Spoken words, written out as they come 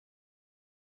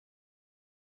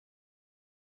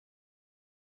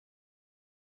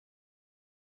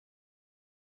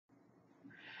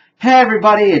Hey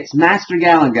everybody, it's Master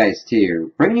Gallengeist here,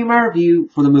 bringing you my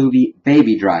review for the movie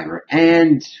Baby Driver,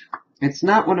 and it's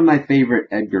not one of my favorite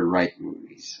Edgar Wright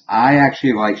movies. I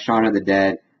actually like Shaun of the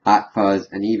Dead, Hot Fuzz,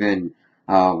 and even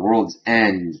World's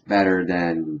End better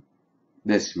than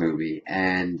this movie,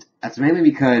 and that's mainly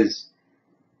because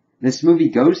this movie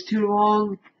goes too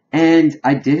long, and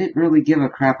I didn't really give a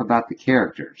crap about the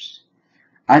characters.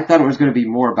 I thought it was going to be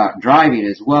more about driving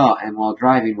as well, and while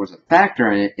driving was a factor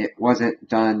in it, it wasn't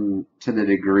done to the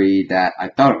degree that I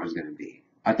thought it was going to be.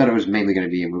 I thought it was mainly going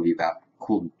to be a movie about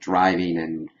cool driving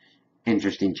and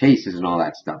interesting chases and all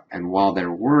that stuff. And while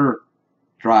there were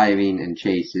driving and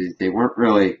chases, they weren't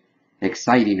really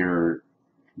exciting or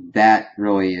that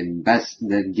really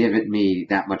give it me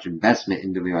that much investment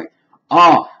into be like,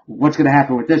 oh, what's going to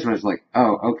happen with this one? It's like,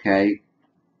 oh, okay,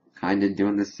 kind of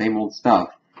doing the same old stuff.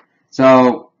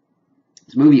 So,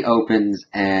 this movie opens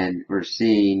and we're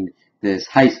seeing this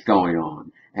heist going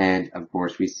on. And, of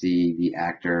course, we see the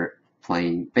actor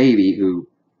playing Baby, who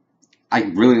I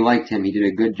really liked him. He did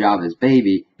a good job as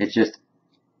Baby. It's just,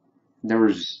 there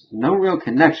was no real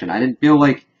connection. I didn't feel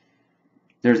like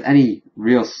there's any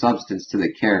real substance to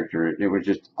the character. It was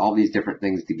just all these different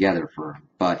things together for him.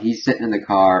 But he's sitting in the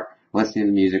car, listening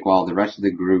to the music while the rest of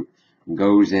the group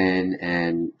goes in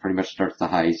and pretty much starts the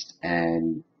heist.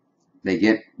 And they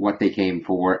get what they came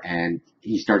for, and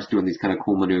he starts doing these kind of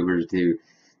cool maneuvers to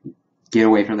get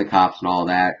away from the cops and all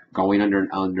that, going under an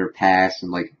underpass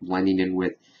and like blending in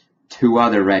with two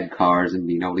other red cars and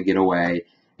being able to get away.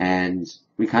 And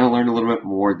we kind of learned a little bit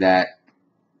more that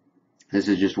this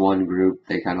is just one group.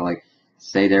 They kind of like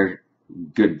say their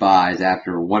goodbyes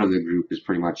after one of the group is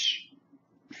pretty much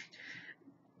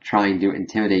trying to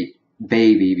intimidate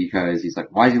Baby because he's like,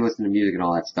 why is he listening to music and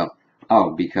all that stuff?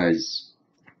 Oh, because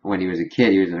when he was a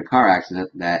kid, he was in a car accident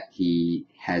that he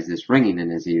has this ringing in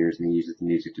his ears and he uses the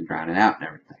music to drown it out and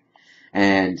everything.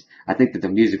 And I think that the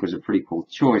music was a pretty cool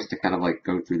choice to kind of like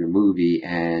go through the movie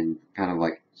and kind of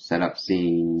like set up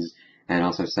scenes and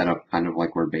also set up kind of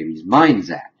like where Baby's mind's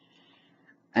at.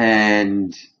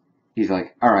 And he's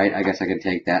like, alright, I guess I can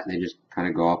take that. And they just kind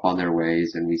of go off on their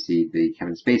ways. And we see the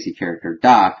Kevin Spacey character,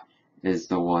 Doc, is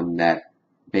the one that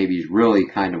Baby's really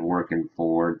kind of working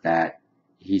for, that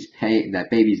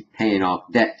Baby's paying off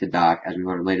debt to Doc, as we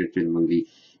learn later through the movie.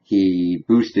 He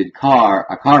boosted a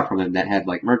car from him that had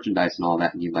like merchandise and all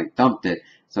that, and he like dumped it.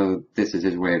 So this is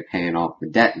his way of paying off the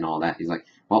debt and all that. He's like,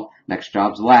 well, next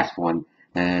job's the last one,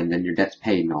 and then your debt's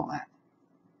paid and all that.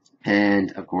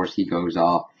 And of course he goes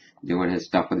off doing his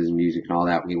stuff with his music and all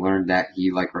that. We learned that he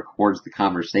like records the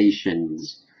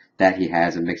conversations that he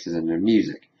has and mixes into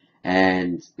music.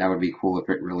 And that would be cool if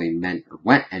it really meant or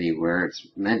went anywhere. It's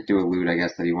meant to allude, I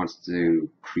guess, that he wants to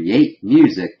create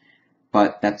music,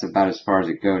 but that's about as far as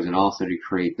it goes. And also to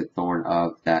create the thorn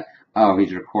of that, oh,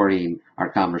 he's recording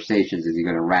our conversations. Is he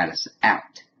going to rat us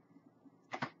out?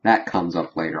 That comes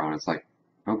up later on. It's like,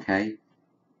 okay,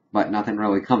 but nothing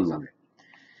really comes of it.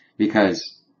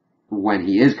 Because when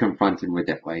he is confronted with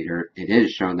it later, it is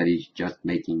shown that he's just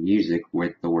making music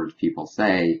with the words people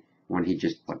say when he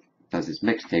just like does his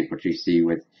mixtape, which you see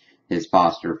with his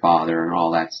foster father and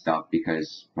all that stuff,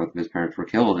 because both of his parents were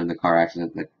killed in the car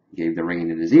accident that gave the ringing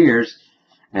in his ears,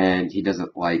 and he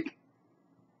doesn't like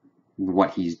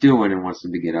what he's doing and wants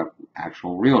him to get an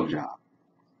actual real job.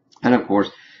 And of course,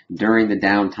 during the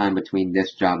downtime between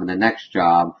this job and the next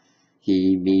job,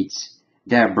 he meets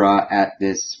Deborah at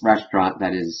this restaurant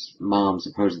that his mom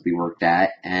supposedly worked at,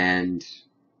 and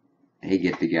they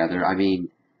get together. I mean,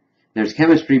 there's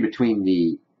chemistry between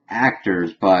the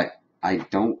actors, but I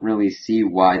don't really see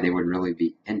why they would really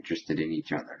be interested in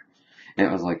each other. And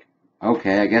it was like,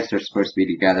 okay, I guess they're supposed to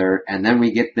be together, and then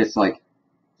we get this like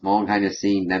long kind of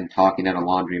scene, them talking at a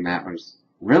laundromat, which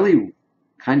really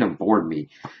kind of bored me.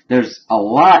 There's a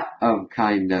lot of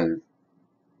kind of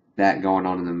that going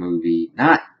on in the movie,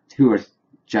 not to a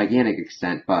gigantic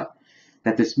extent, but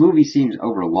that this movie seems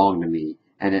overlong to me,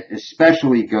 and it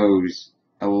especially goes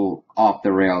a little off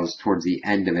the rails towards the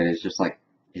end of it. It's just like,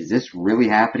 is this really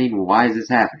happening? Why is this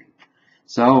happening?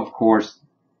 So, of course,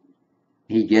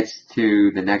 he gets to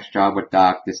the next job with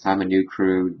Doc, this time a new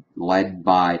crew led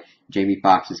by Jamie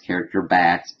Foxx's character,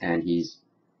 Bats, and he's,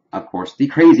 of course, the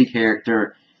crazy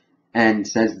character, and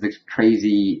says the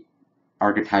crazy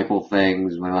archetypal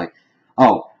things, like,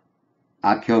 oh,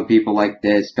 I've killed people like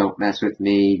this, don't mess with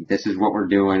me, this is what we're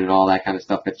doing, and all that kind of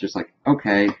stuff. It's just like,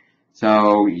 okay,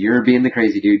 so you're being the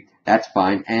crazy dude, that's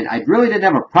fine. And I really didn't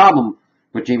have a problem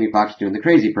with Jamie Foxx doing the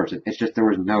crazy person. It's just there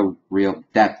was no real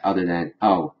depth other than,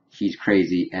 oh, he's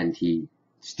crazy and he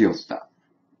steals stuff.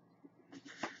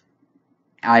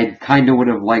 I kind of would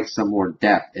have liked some more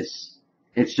depth.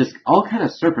 it's just all kind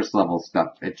of surface level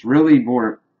stuff. It's really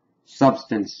more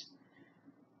substance,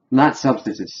 not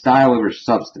substance, it's style over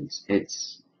substance.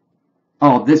 It's,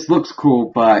 oh, this looks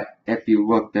cool, but if you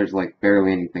look, there's like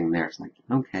barely anything there. It's like,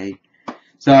 okay.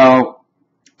 So,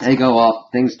 they go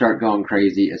off, things start going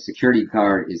crazy, a security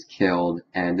guard is killed,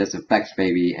 and this affects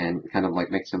Baby and kind of like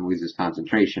makes him lose his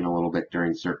concentration a little bit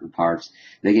during certain parts.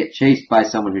 They get chased by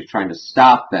someone who's trying to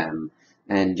stop them,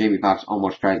 and Jamie Foxx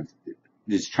almost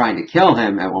is trying to kill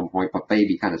him at one point, but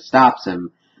Baby kind of stops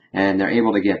him, and they're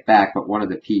able to get back, but one of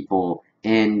the people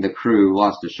in the crew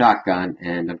lost a shotgun,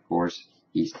 and of course,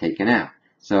 he's taken out.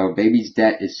 So Baby's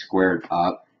debt is squared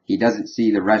up. He doesn't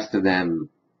see the rest of them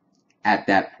at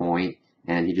that point,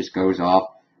 and he just goes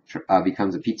off,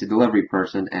 becomes a pizza delivery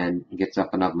person, and he gets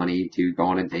up enough money to go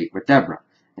on a date with Deborah.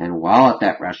 And while at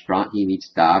that restaurant, he meets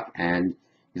Doc, and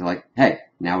he's like, hey,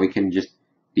 now we can just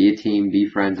be a team, be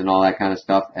friends, and all that kind of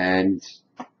stuff, and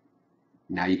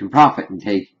now you can profit and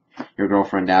take your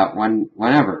girlfriend out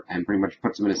whenever, and pretty much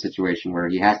puts him in a situation where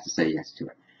he has to say yes to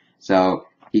it. So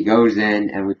he goes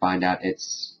in, and we find out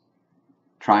it's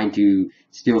trying to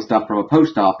steal stuff from a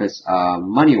post office,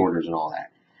 money orders and all that.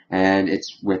 And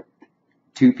it's with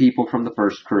two people from the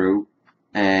first crew,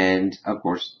 and of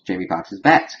course Jamie Foxx's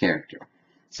Bats character.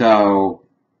 So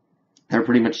they're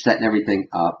pretty much setting everything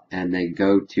up, and they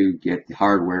go to get the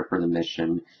hardware for the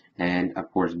mission. And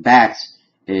of course Bats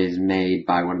is made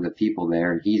by one of the people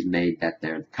there, and he's made that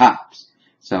they're the cops.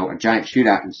 So a giant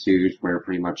shootout ensues where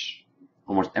pretty much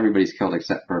almost everybody's killed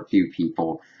except for a few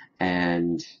people,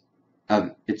 and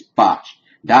it's botched.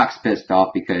 Doc's pissed off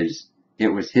because it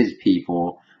was his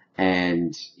people,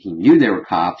 and he knew they were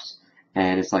cops,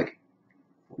 and it's like,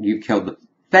 you killed the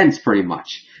fence pretty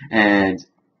much. And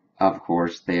of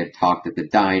course, they had talked at the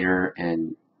diner,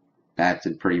 and Bats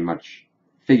had pretty much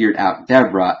figured out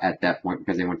Deborah at that point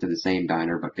because they went to the same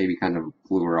diner, but Baby kind of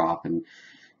blew her off and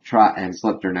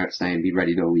slipped her note saying be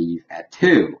ready to leave at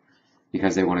 2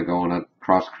 because they want to go on a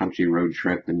cross-country road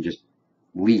trip and just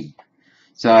leave.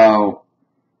 So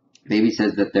Baby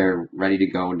says that they're ready to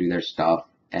go and do their stuff,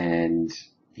 and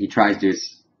he tries to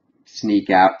sneak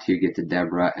out to get to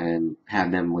Deborah and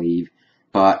have them leave.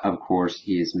 But, of course,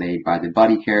 he is made by the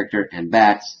Buddy character and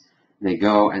Bats. They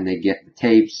go and they get the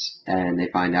tapes, and they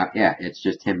find out, yeah, it's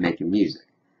just him making music.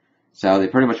 So they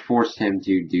pretty much forced him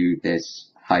to do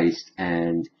this heist,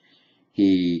 and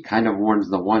he kind of warns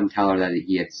the one teller that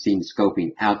he had seen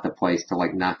scoping out the place to,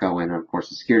 like, not go in. And, of course,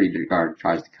 the security guard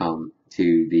tries to come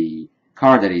to the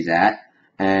car that he's at,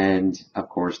 and, of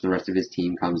course, the rest of his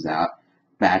team comes out.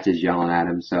 Bats is yelling at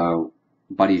him, so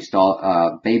Baby is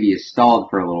stalled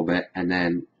for a little bit, and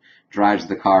then drives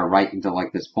the car right into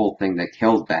like this whole thing that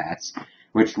kills Bats,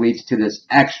 which leads to this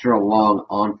extra long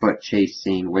on-foot chase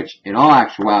scene, which in all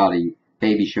actuality,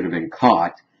 Baby should have been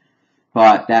caught,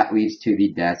 but that leads to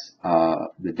the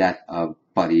death of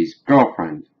Buddy's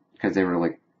girlfriend, because they were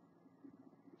like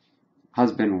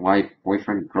husband, wife,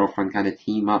 boyfriend, girlfriend kind of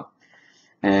team up,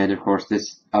 and of course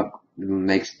this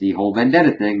makes the whole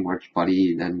vendetta thing, which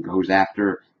Buddy then goes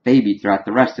after Baby throughout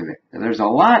the rest of it. And there's a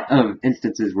lot of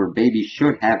instances where Baby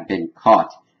should have been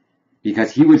caught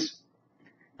because he was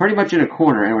pretty much in a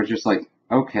corner and it was just like,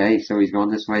 okay, so he's going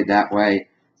this way, that way.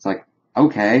 It's like,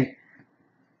 okay.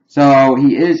 So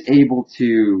he is able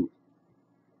to,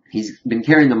 he's been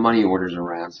carrying the money orders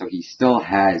around, so he still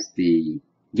has the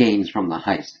gains from the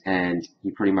heist. And he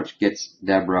pretty much gets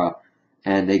Deborah,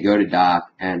 and they go to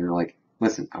Doc, and they're like,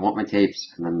 listen, I want my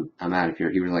tapes, and then I'm out of here.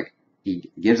 He was like,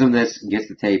 he gives them this, gets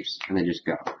the tapes, and they just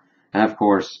go. And of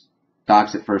course,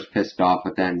 Doc's at first pissed off,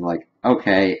 but then like,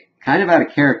 okay, kind of out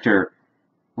of character.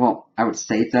 Well, I would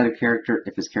say it's out of character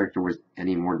if his character was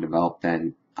any more developed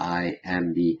than I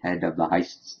am the head of the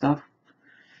heist stuff.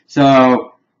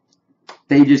 So,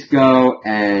 they just go,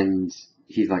 and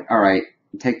he's like, alright,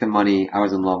 take the money, I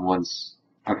was in love once.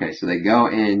 Okay, so they go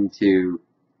into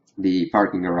the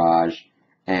parking garage,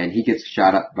 and he gets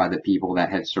shot up by the people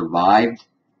that had survived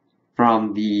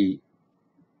from the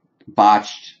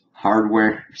botched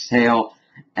hardware sale,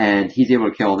 and he's able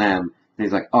to kill them. And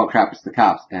he's like, oh crap, it's the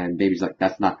cops. And Baby's like,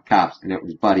 that's not the cops. And it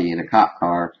was Buddy in a cop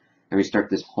car. And we start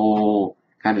this whole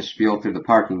kind of spiel through the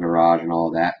parking garage and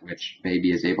all that, which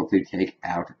Baby is able to take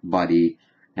out Buddy.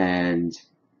 And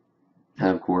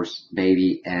of course,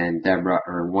 Baby and Deborah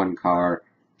are in one car,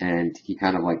 and he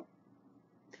kind of like,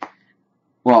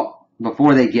 well,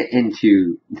 before they get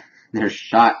into their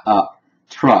shot up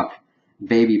truck,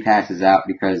 Baby passes out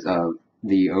because of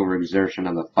the overexertion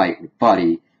of the fight with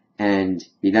Buddy, and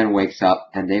he then wakes up,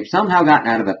 and they've somehow gotten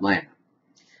out of Atlanta.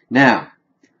 Now,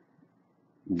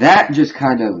 that just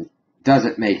kind of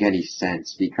doesn't make any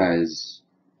sense, because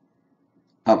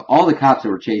of all the cops that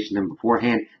were chasing them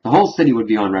beforehand, the whole city would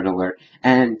be on red alert.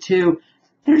 And two,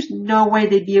 there's no way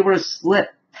they'd be able to slip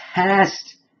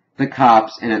past the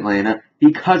cops in Atlanta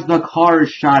because the car is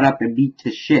shot up and beat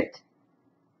to shit.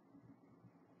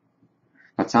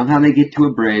 But somehow they get to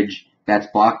a bridge that's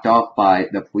blocked off by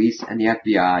the police and the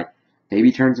FBI.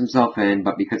 Baby turns himself in,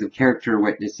 but because of character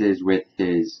witnesses with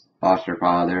his foster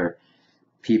father,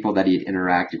 people that he had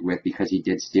interacted with, because he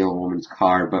did steal a woman's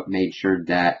car, but made sure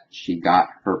that she got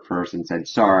her purse and said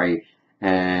sorry,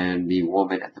 and the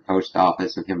woman at the post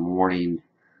office and him warning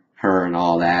her and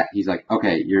all that, he's like,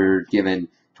 okay, you're given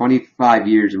 25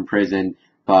 years in prison,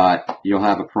 but you'll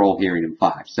have a parole hearing in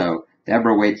 5. So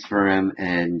Deborah waits for him,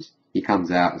 and he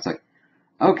comes out. It's like,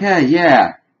 okay,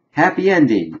 yeah, happy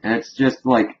ending. And it's just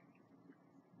like,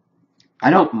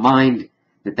 I don't mind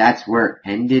that that's where it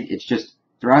ended. It's just,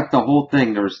 throughout the whole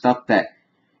thing, there was stuff that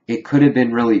it could have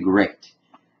been really great.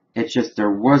 It's just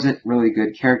there wasn't really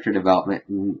good character development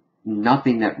and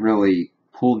nothing that really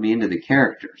pulled me into the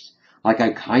characters. Like,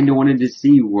 I kind of wanted to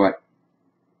see what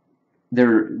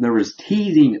there was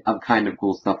teasing of kind of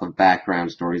cool stuff of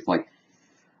background stories, like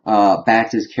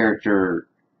Bats' character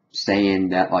saying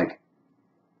that, like,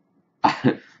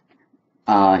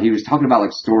 he was talking about,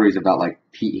 like, stories about, like,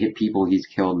 people he's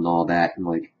killed and all that, and,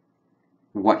 like,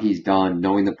 what he's done,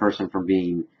 knowing the person from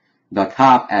being the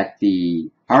cop at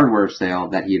the hardware sale,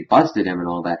 that he had busted him and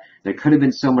all that. There could have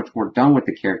been so much more done with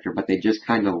the character, but they just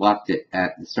kind of left it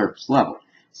at the surface level.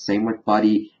 Same with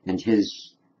Buddy and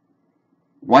his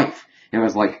wife. It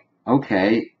was like,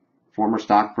 okay, former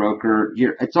stockbroker,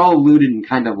 it's all alluded and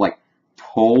kind of, like,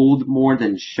 told more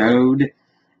than showed.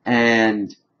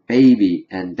 And Baby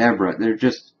and Deborah, they're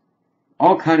just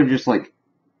all kind of just, like,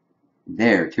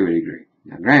 there to a degree.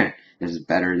 Now, granted, this is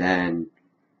better than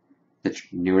the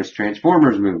newest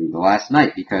Transformers movie, The Last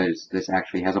Knight, because this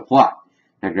actually has a plot.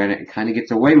 Now, granted, it kind of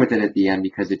gets away with it at the end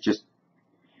because it just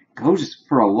goes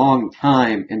for a long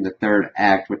time in the third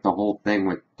act with the whole thing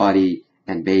with Buddy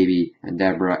and Baby and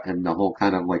Deborah and the whole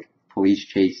kind of, like, police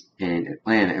chase in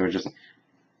Atlanta. It was just,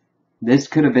 this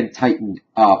could have been tightened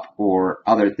up, or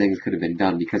other things could have been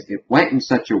done, because it went in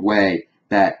such a way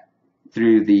that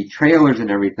through the trailers and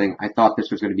everything, I thought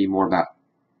this was going to be more about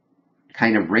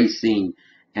kind of racing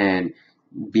and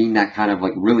being that kind of,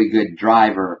 like, really good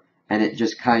driver, and it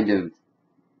just kind of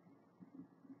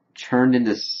turned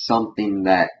into something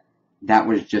that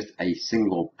was just a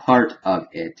single part of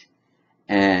it,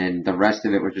 and the rest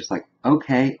of it was just like,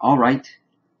 okay, alright.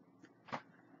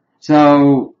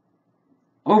 So,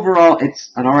 overall,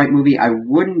 it's an alright movie. I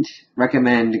wouldn't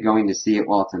recommend going to see it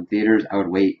while it's in theaters. I would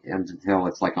wait until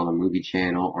it's, like, on the movie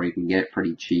channel, or you can get it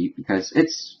pretty cheap, because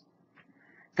it's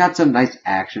got some nice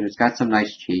action, it's got some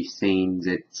nice chase scenes,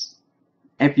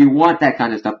 if you want that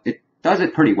kind of stuff, it does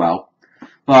it pretty well,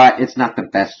 but it's not the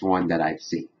best one that I've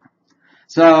seen.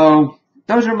 So,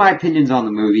 those are my opinions on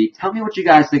the movie. Tell me what you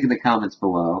guys think in the comments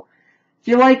below. If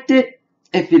you liked it,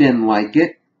 if you didn't like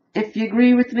it, if you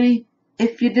agree with me,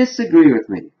 if you disagree with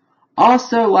me.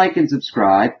 Also, like and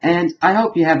subscribe, and I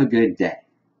hope you have a good day.